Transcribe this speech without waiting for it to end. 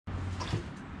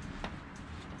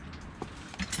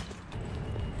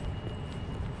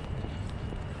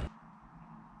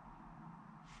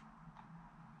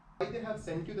Why they have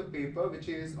sent you the paper which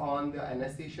is on the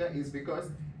anesthesia is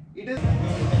because it is...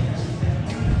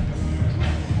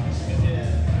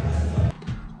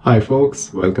 Hi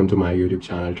folks, welcome to my YouTube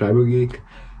channel Tribo Geek.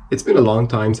 It's been a long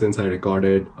time since I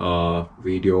recorded a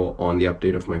video on the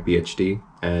update of my PhD,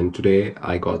 and today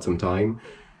I got some time.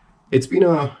 It's been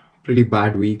a pretty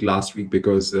bad week last week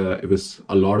because it was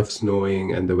a lot of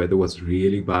snowing and the weather was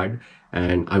really bad,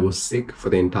 and I was sick for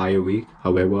the entire week.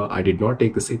 However, I did not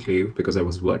take the sick leave because I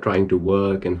was trying to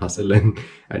work and hustle and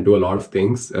do a lot of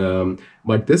things.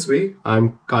 But this week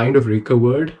I'm kind of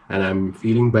recovered and I'm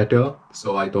feeling better.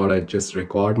 So I thought I'd just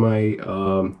record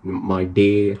my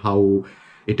day, how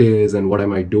it is and what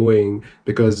am I doing,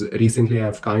 because recently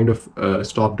I've kind of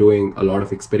stopped doing a lot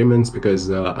of experiments because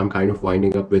I'm kind of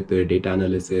winding up with the data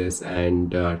analysis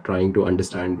and trying to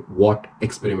understand what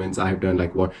experiments I have done,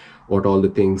 like what all the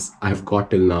things I've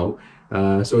got till now.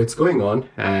 So it's going on,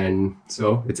 and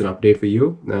so it's an update for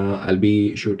you. I'll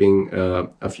be shooting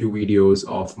a few videos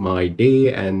of my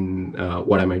day and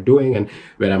what am I doing and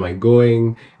where am I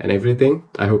going and everything.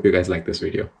 I hope you guys like this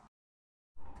video.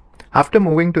 After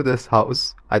moving to this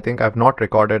house, I think I've not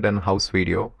recorded an house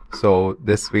video. So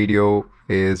this video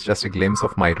is just a glimpse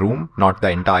of my room, not the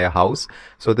entire house.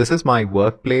 So this is my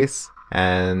workplace,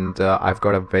 and I've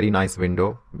got a very nice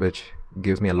window which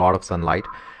gives me a lot of sunlight.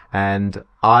 And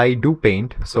I do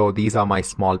paint, so these are my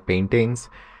small paintings.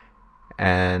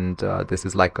 And this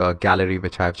is like a gallery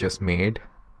which I've just made.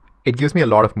 It gives me a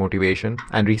lot of motivation,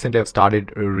 and recently I've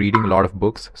started reading a lot of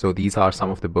books. So these are some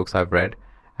of the books I've read.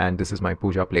 And this is my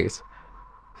puja place.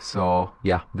 So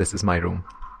yeah, this is my room.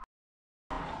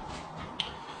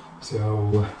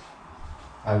 So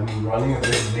I've been running a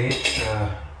bit late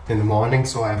in the morning,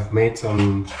 so I've made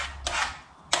some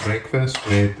breakfast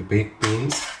with baked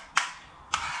beans.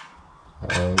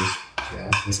 Yeah,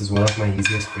 this is one of my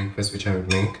easiest breakfasts which I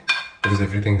would make because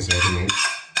everything is ready made.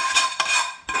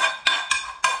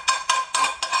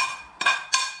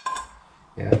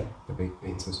 Yeah, the baked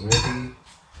beans is ready.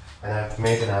 And I've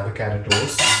made an avocado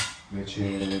toast, which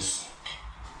is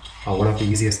one of the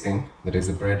easiest thing. That is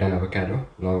the bread and avocado,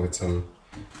 along with some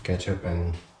ketchup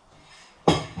and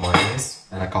mayonnaise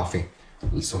and a coffee.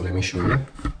 So let me show you.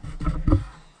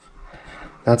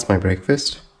 That's my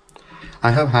breakfast. I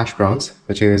have hash browns,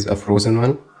 which is a frozen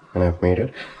one, and I've made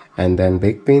it. And then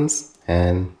baked beans,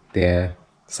 and they're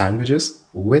sandwiches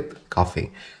with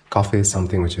coffee. Coffee is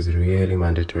something which is really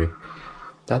mandatory.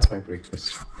 That's my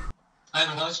breakfast. Hi,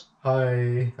 Manoj.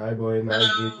 Hi boy, nice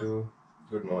to meet you.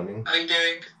 Good morning. How are you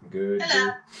doing? Good.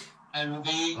 Hello. Good. Hi,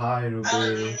 Ruby. Hi, How are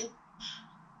Ruby. you?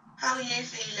 How are you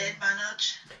feeling,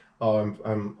 Manoj? Oh,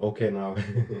 I'm okay now.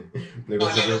 There was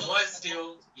Okay, a your bit- voice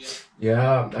still.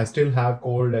 Yeah, I still have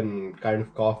cold and kind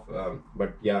of cough,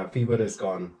 but yeah, fever is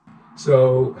gone.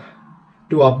 So,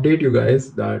 to update you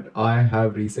guys that I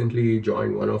have recently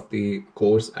joined one of the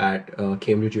course at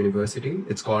Cambridge University.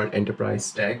 It's called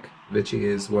Enterprise Tech, which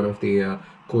is one of the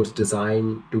course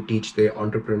designed to teach the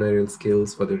entrepreneurial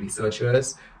skills for the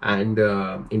researchers and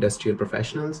industrial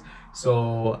professionals.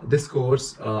 So this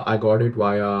course, I got it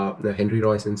via the Henry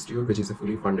Royce Institute, which is a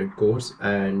fully funded course,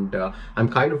 and I'm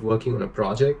kind of working on a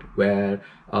project where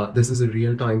this is a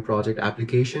real-time project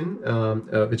application,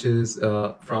 which is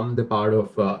from the part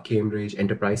of Cambridge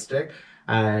Enterprise Tech.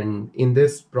 And in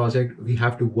this project, we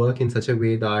have to work in such a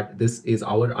way that this is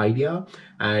our idea,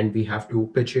 and we have to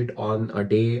pitch it on a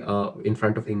day in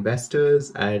front of the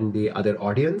investors and the other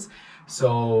audience.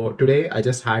 So today I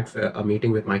just had a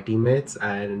meeting with my teammates,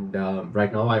 and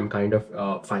right now I'm kind of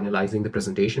finalizing the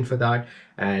presentation for that.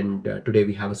 And today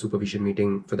we have a supervision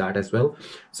meeting for that as well.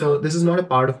 So this is not a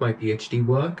part of my PhD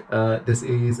work. This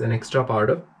is an extra part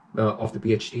of the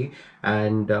PhD,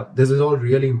 and this is all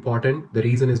really important. The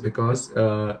reason is because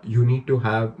you need to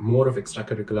have more of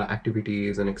extracurricular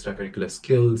activities and extracurricular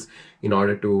skills in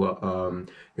order to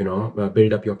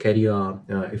build up your career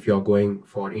if you're going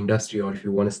for industry or if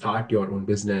you want to start your own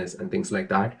business and things like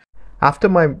that. After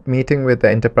my meeting with the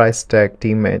Enterprise Tech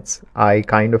teammates, I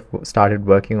kind of started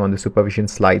working on the supervision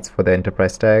slides for the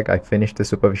Enterprise Tech. I finished the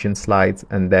supervision slides,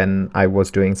 and then I was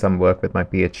doing some work with my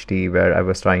PhD where I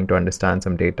was trying to understand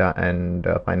some data and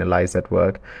finalize that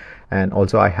work. And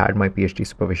also I had my PhD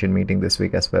supervision meeting this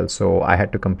week as well, so I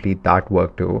had to complete that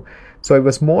work too. So it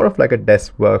was more of like a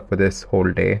desk work for this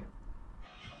whole day.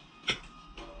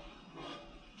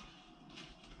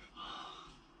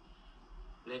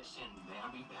 Let's send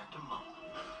Bambi back to Mama.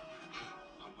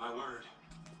 On my word.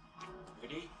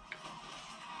 Ready?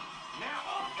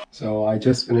 Now! So I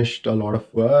just finished a lot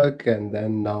of work, and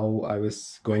then now I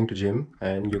was going to gym,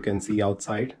 and you can see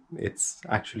outside it's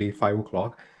actually 5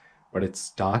 o'clock, but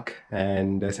it's dark,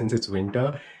 and since it's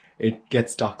winter, it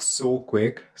gets dark so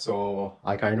quick. So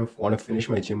I kind of want to finish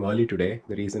my gym early today.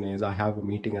 The reason is I have a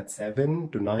meeting at 7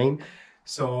 to 9.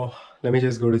 So let me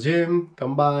just go to gym,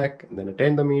 come back, and then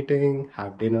attend the meeting,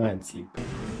 have dinner, and sleep.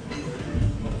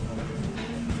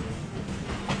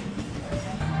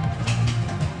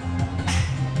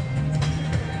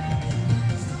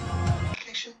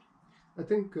 I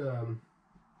think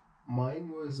mine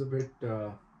was a bit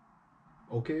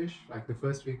okayish. Like the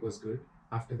first week was good.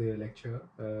 After the lecture,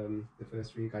 the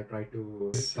first week I tried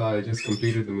to. I just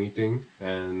completed the meeting,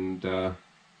 and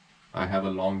I have a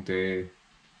long day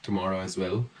tomorrow as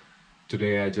well.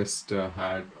 Today I just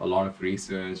had a lot of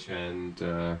research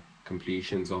and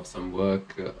completions of some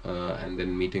work, and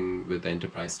then meeting with the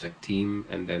enterprise tech team,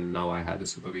 and then now I had the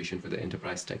supervision for the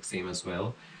enterprise tech team as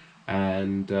well.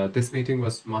 And this meeting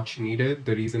was much needed.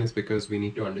 The reason is because we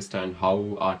need to understand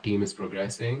how our team is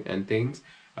progressing and things.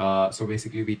 So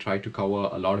basically, we try to cover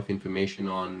a lot of information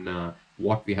on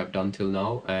what we have done till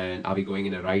now, and are we going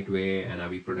in the right way, and are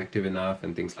we productive enough,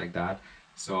 and things like that.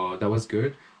 So that was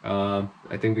good.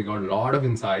 I think we got a lot of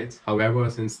insights. However,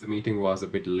 since the meeting was a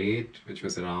bit late, which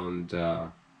was around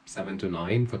 7 to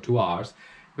 9 for 2 hours,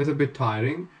 it was a bit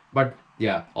tiring, but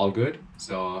yeah, all good.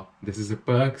 So this is the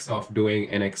perks of doing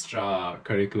an extra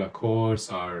curricular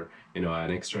course, or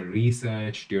an extra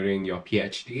research during your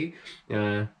PhD.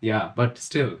 Yeah, but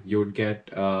still you would get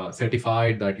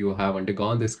certified that you have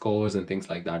undergone this course and things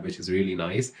like that, which is really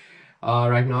nice.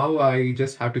 Right now, I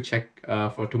just have to check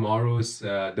for tomorrow's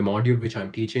the module which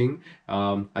I'm teaching.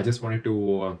 I just wanted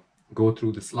to go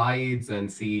through the slides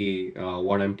and see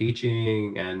what I'm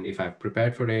teaching and if I've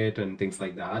prepared for it and things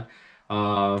like that.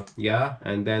 Yeah,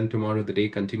 and then tomorrow the day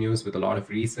continues with a lot of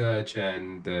research,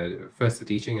 and first the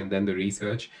teaching and then the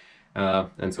research,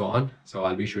 and so on. So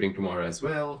I'll be shooting tomorrow as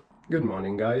well. Good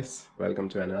morning, guys. Welcome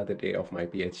to another day of my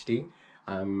PhD.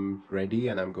 I'm ready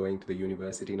and I'm going to the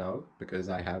university now because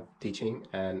I have teaching,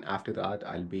 and after that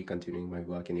I'll be continuing my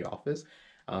work in the office,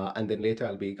 and then later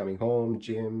I'll be coming home,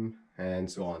 gym,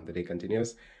 and so on. The day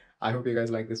continues. I hope you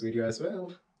guys like this video as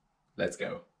well. Let's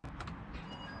go.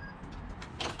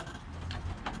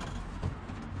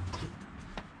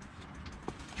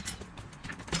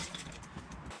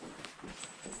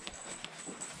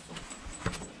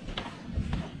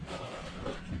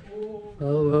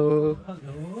 Hello.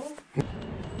 Hello.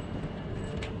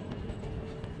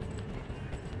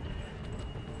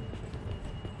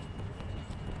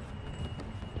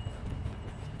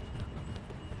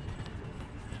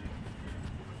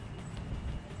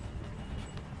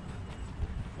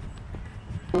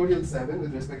 Tutorial 7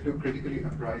 with respect to critically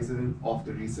appraisal of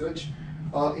the research.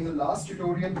 In the last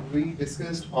tutorial, we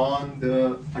discussed on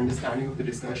the understanding of the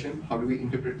discussion, how do we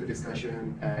interpret the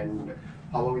discussion, and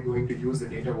how are we going to use the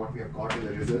data, what we have got in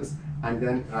the results, and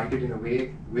then write it in a way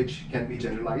which can be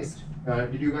generalized.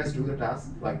 Did you guys do the task?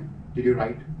 Like, did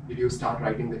you start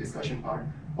writing the discussion part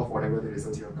of whatever the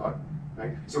results you have got?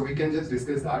 Right? So we can just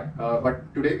discuss that.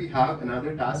 But today we have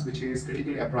another task which is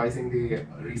critically appraising the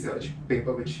research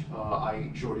paper which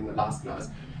I showed in the last class.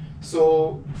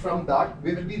 So from that,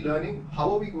 we will be learning how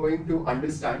are we going to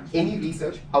understand any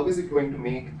research, how is it going to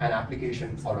make an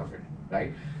application out of it,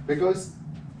 right? Because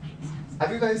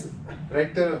have you guys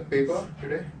read the paper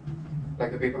today?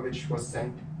 Like the paper which was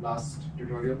sent last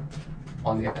tutorial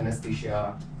on the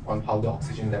anesthesia, on how the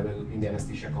oxygen level in the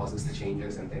anesthesia causes the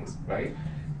changes and things, right?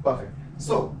 Perfect.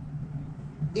 So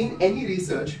in any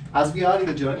research, as we are in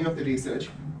the journey of the research,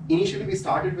 initially we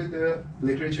started with the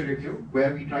literature review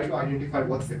where we try to identify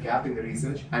what's the gap in the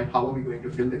research and how are we going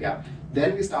to fill the gap.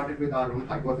 Then we started with our own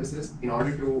hypothesis in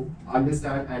order to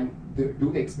understand and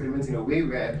do the experiments in a way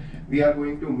where we are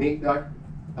going to make that,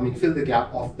 fill the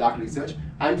gap of that research.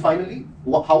 And finally,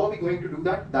 how are we going to do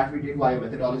that? That we did via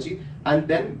methodology. And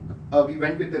then we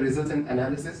went with the results and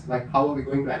analysis, like how are we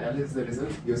going to analyze the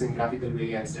results using graphical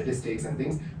way and statistics and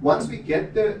things. Once we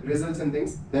get the results and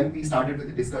things, then we started with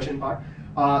the discussion part.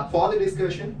 For the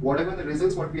discussion, whatever the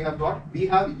results what we have got, we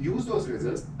have used those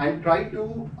results and tried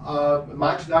to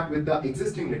match that with the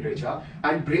existing literature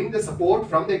and bring the support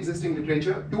from the existing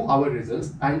literature to our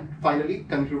results and finally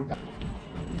conclude that.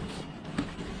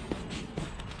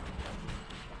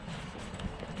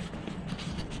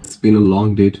 It's been a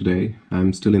long day today.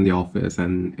 I'm still in the office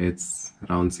and it's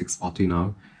around 6:40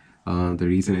 now. The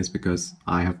reason is because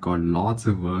I have got lots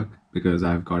of work because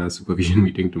I've got a supervision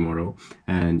meeting tomorrow,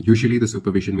 and usually the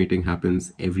supervision meeting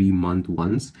happens every month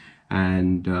once,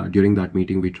 and during that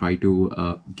meeting we try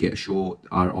to show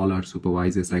all our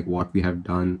supervisors like what we have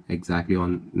done exactly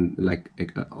on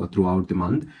throughout the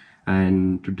month.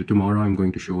 And tomorrow I'm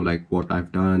going to show like what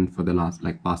I've done for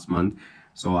the past month.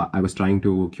 So I was trying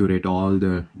to curate all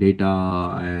the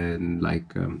data and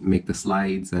like make the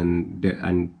slides and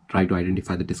try to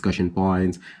identify the discussion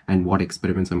points and what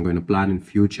experiments I'm going to plan in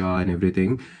future and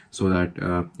everything, so that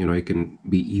it can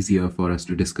be easier for us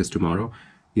to discuss tomorrow.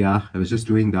 Yeah, I was just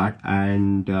doing that,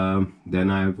 and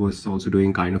then I was also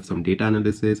doing kind of some data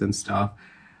analysis and stuff.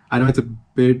 I know it's a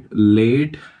bit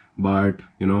late, but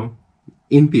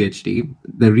in PhD,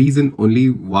 the reason only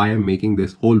why I'm making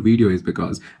this whole video is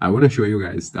because I want to show you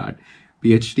guys that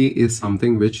PhD is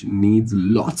something which needs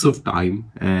lots of time,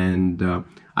 and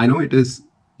I know it is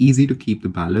easy to keep the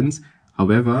balance.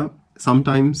 However,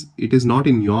 sometimes it is not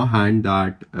in your hand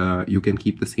that you can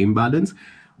keep the same balance,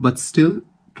 but still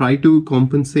try to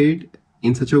compensate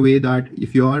in such a way that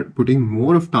if you are putting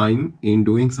more of time in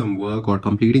doing some work or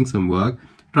completing some work,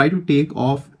 try to take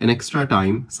off an extra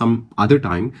time some other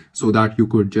time, so that you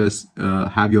could just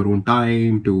have your own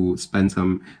time to spend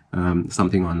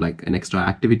something on like an extra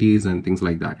activities and things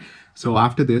like that. So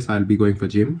after this I'll be going for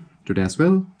gym today as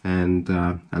well, and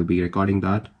I'll be recording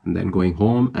that and then going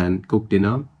home and cook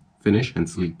dinner, finish and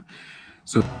sleep.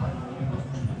 So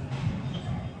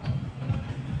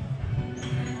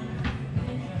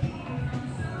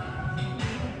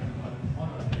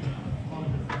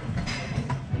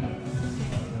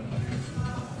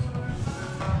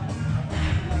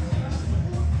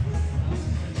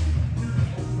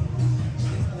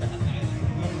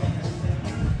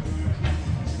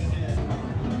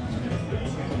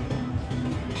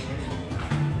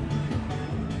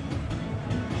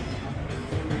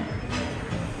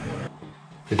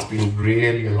it's been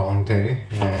really a long day,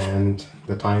 and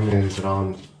the time is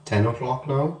around 10 o'clock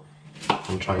now.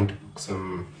 I'm trying to cook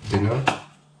some dinner.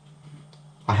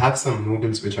 I have some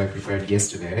noodles which I prepared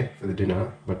yesterday for the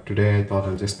dinner, but today I thought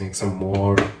I'll just make some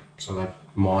more, so that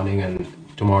morning and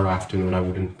tomorrow afternoon I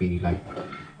wouldn't be like,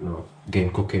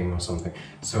 again cooking or something.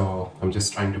 So I'm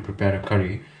just trying to prepare a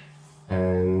curry,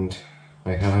 and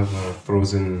I have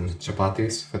frozen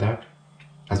chapatis for that,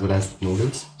 as well as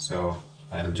noodles. So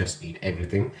I'll just eat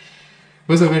everything.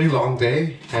 It was a very long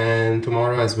day, and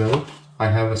tomorrow as well I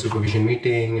have a supervision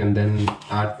meeting, and then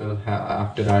after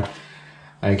that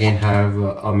I again have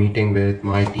a meeting with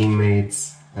my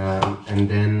teammates, and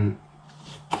then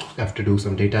have to do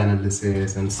some data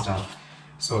analysis and stuff.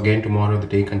 So again tomorrow the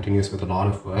day continues with a lot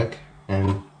of work,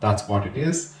 and that's what it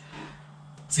is.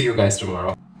 See you guys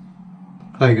tomorrow.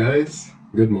 Hi guys,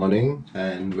 good morning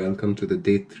and welcome to the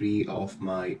day 3 of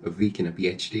my week in a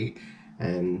PhD.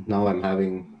 And now I'm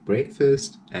having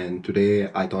breakfast, and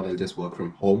today I thought I'll just work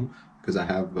from home because I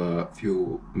have a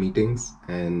few meetings,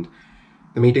 and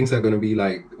the meetings are going to be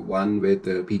like one with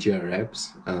the PGR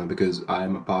reps, because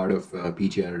I'm a part of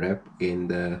PGR rep in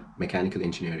the mechanical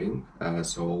engineering.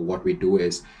 So what we do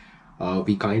is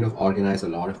we kind of organize a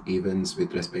lot of events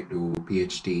with respect to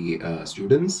PhD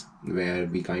students, where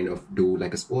we kind of do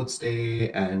like a sports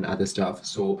day and other stuff.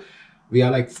 So we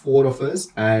are like 4 of us,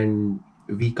 and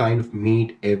we kind of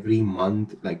meet every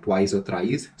month, like twice or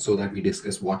thrice, so that we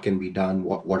discuss what can be done,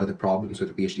 what are the problems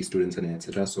with the PhD students, and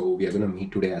etc. So we are going to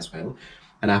meet today as well.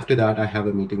 And after that, I have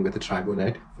a meeting with the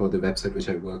Tribo for the website which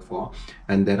I work for.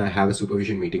 And then I have a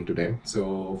supervision meeting today.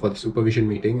 So for the supervision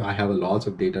meeting, I have a lots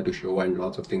of data to show and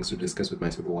lots of things to discuss with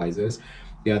my supervisors.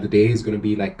 Yeah, the day is going to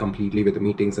be like completely with the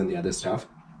meetings and the other stuff.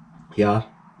 Yeah,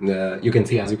 you can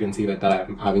see, as you can see, that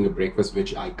I'm having a breakfast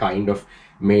which I kind of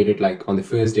made it like on the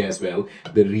first day as well.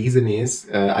 The reason is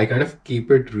I kind of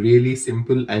keep it really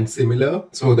simple and similar,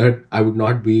 so that I would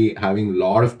not be having a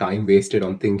lot of time wasted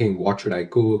on thinking what should I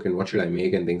cook and what should I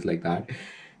make and things like that.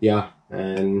 Yeah,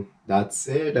 and that's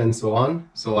it and so on.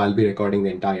 So I'll be recording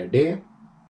the entire day.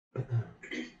 And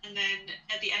then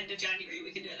at the end of January,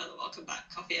 we can do another welcome back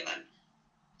coffee event.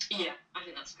 Yeah, I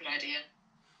think that's a good idea.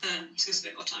 Just gives us a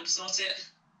bit more time to sort it.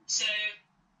 So,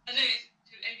 I don't know,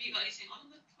 have you got anything on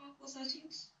the 12th or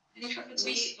 13th? Any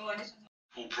preferences?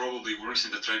 Who probably works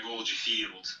in the tribology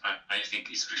field, I think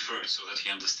is preferred, so that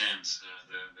he understands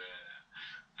the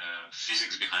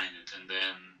physics behind it, and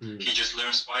then he just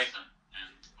learns Python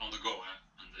and on the go,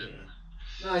 and then.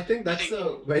 Yeah. No, I think that's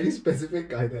a very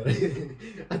specific either.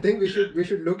 I think we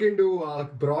should look into a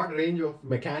broad range of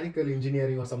mechanical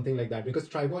engineering or something like that, because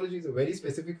tribology is a very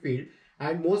specific field,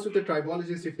 and most of the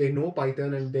tribologists, if they know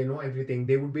Python and they know everything,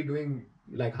 they would be doing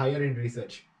like higher end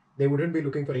research. They wouldn't be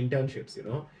looking for internships, you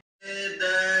know.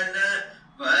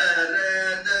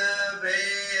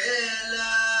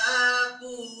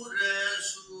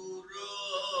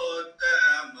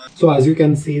 So as you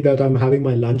can see that I'm having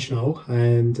my lunch now,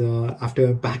 and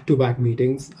after back-to-back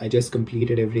meetings, I just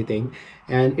completed everything,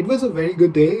 and it was a very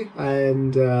good day.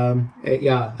 And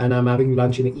yeah, and I'm having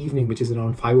lunch in the evening, which is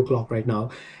around 5 o'clock right now.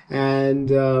 And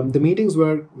the meetings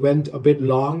went a bit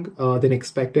long than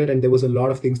expected, and there was a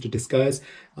lot of things to discuss.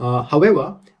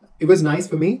 However, it was nice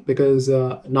for me because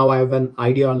now I have an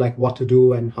idea on like what to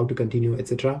do and how to continue,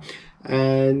 etc.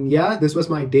 And yeah, this was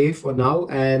my day for now.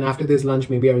 And after this lunch,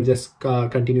 maybe I will just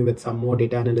continue with some more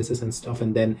data analysis and stuff,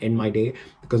 and then end my day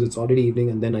because it's already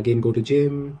evening. And then again go to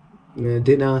gym,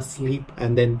 dinner, sleep,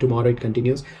 and then tomorrow it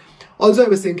continues. Also, I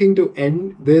was thinking to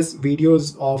end this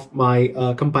videos of my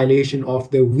compilation of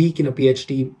the week in a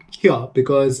PhD here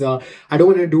because I don't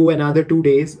want to do another 2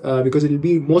 days because it'll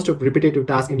be most of repetitive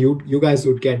task and you guys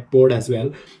would get bored as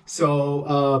well.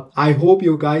 So I hope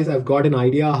you guys have got an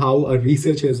idea how a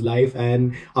researcher's life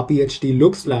and a PhD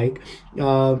looks like.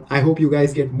 I hope you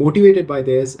guys get motivated by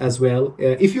this as well.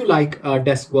 If you like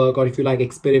desk work, or if you like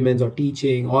experiments or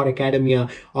teaching or academia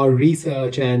or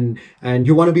research, and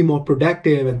you want to be more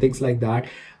productive and things like that,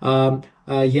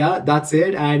 yeah, that's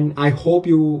it. And I hope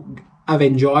you have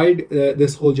enjoyed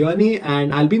this whole journey,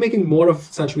 and I'll be making more of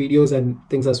such videos and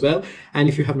things as well. And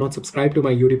if you have not subscribed to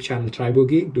my YouTube channel Tribo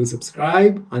Geek, do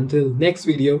subscribe. Until next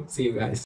video, see you guys.